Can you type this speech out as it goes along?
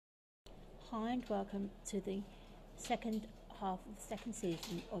Hi and welcome to the second half of the second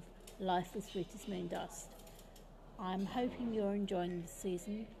season of Life as Sweet as Moon Dust. I'm hoping you're enjoying the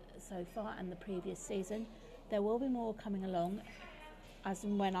season so far and the previous season. There will be more coming along as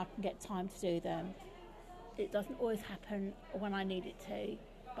and when I can get time to do them. It doesn't always happen when I need it to,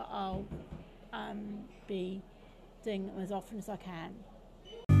 but I'll be doing them as often as I can.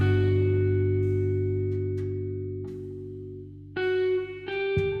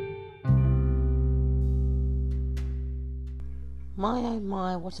 My oh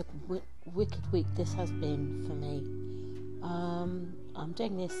my, what a wicked week this has been for me. I'm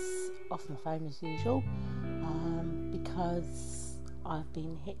doing this off my phone as usual because I've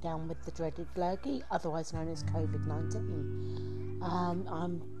been hit down with the dreaded lurgy, otherwise known as COVID-19.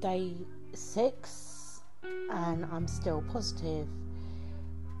 I'm day 6 and I'm still positive.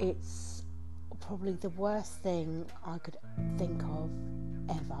 It's probably the worst thing I could think of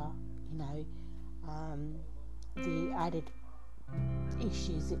ever, the added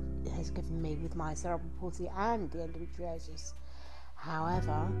issues it has given me with my cerebral palsy and the endometriosis.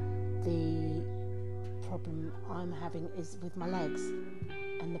 However, the problem I'm having is with my legs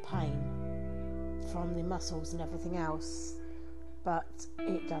and the pain from the muscles and everything else, but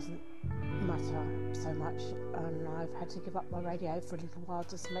it doesn't matter so much, and I've had to give up my radio for a little while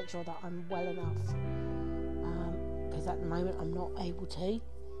just to make sure that I'm well enough, because at the moment I'm not able to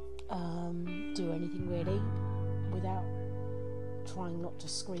do anything really without trying not to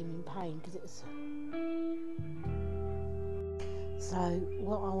scream in pain, because it's so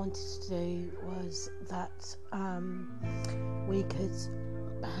what I wanted to do was that we could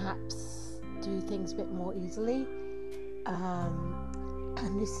perhaps do things a bit more easily,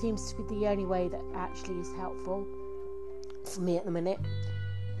 and this seems to be the only way that actually is helpful for me at the minute.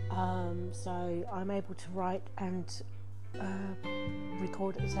 So I'm able to write and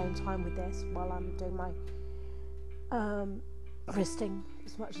record at the same time with this while I'm doing my resting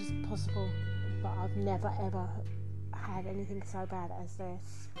as much as possible, but I've never ever had anything so bad as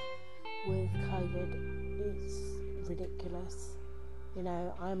this with COVID. It's ridiculous.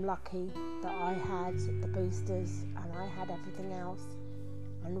 I'm lucky that I had the boosters and I had everything else,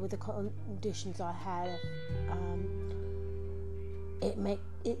 and with the conditions I had,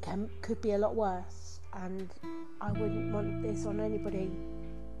 could be a lot worse, and I wouldn't want this on anybody.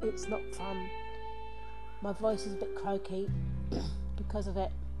 It's not fun. My voice is a bit croaky because of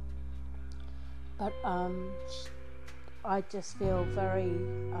it, but I just feel very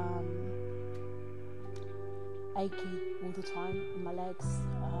achy all the time in my legs.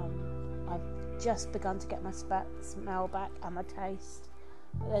 I've just begun to get my smell back and my taste,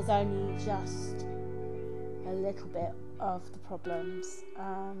 but there's only just a little bit of the problems.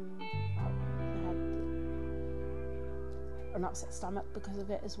 I've had an upset stomach because of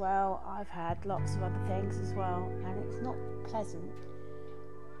it as well. I've had lots of other things as well, and it's not pleasant,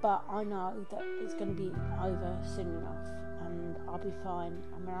 but I know that it's going to be over soon enough and I'll be fine.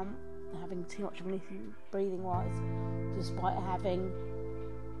 I'm having too much of an issue breathing wise, despite having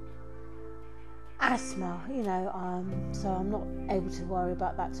asthma, so I'm not able to worry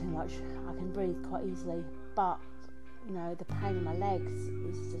about that too much. I can breathe quite easily, but the pain in my legs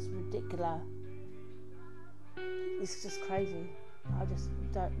is just ridiculous. It's just crazy. I just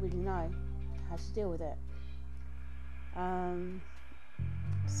don't really know how to deal with it.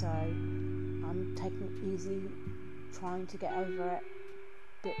 So I'm taking it easy, trying to get over it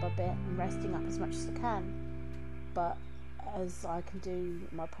bit by bit and resting up as much as I can. But as I can do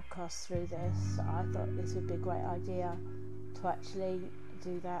my podcast through this, I thought this would be a great idea to actually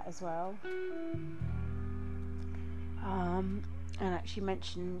do that as well. And actually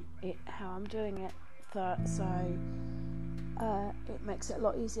mention it, how I'm doing it, so it makes it a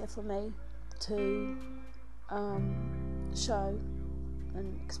lot easier for me to show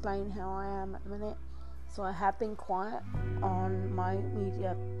and explain how I am at the minute. So I have been quiet on my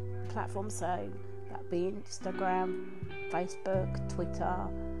media platforms, so that be Instagram, Facebook, Twitter,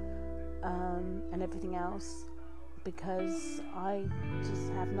 and everything else, because I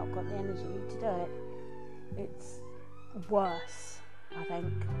just have not got the energy to do it. It's worse, I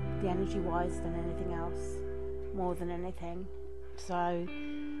think, the energy wise, than anything else, more than anything. So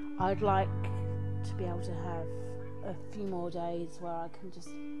I'd like to be able to have a few more days where I can just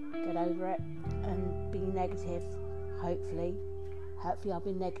get over it and be negative. Hopefully I'll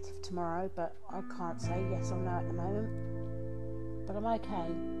be negative tomorrow, but I can't say yes or no at the moment, but I'm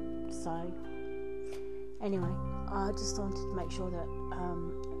okay. So anyway, I just wanted to make sure that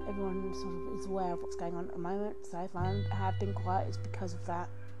everyone sort of is aware of what's going on at the moment. So if I have been quiet, it's because of that.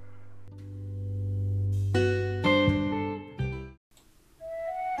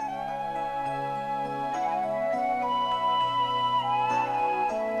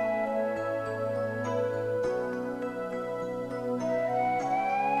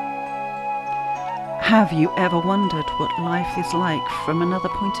 Have you ever wondered what life is like from another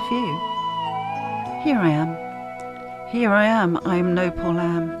point of view? Here I am. Here I am. I am no poor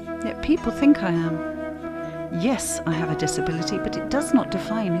lamb, yet people think I am. Yes, I have a disability, but it does not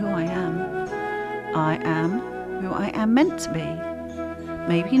define who I am. I am who I am meant to be.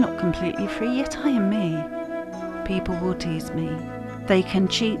 Maybe not completely free, yet I am me. People will tease me. They can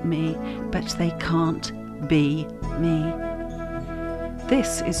cheat me, but they can't be me.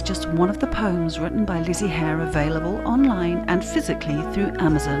 This is just one of the poems written by Lizzie Hare, available online and physically through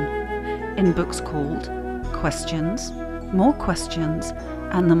Amazon, in books called Questions, More Questions,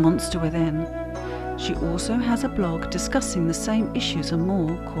 and The Monster Within. She also has a blog discussing the same issues and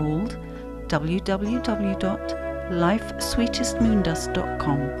more called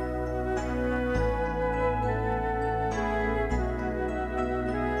www.lifesweetestmoondust.com.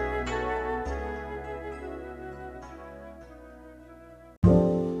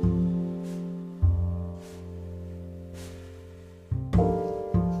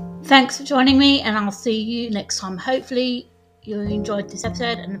 Thanks for joining me, and I'll see you next time. Hopefully you enjoyed this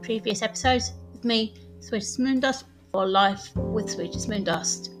episode and the previous episodes with me, Sweetest Moondust, for Life with Sweetest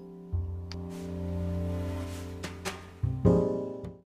Moondust.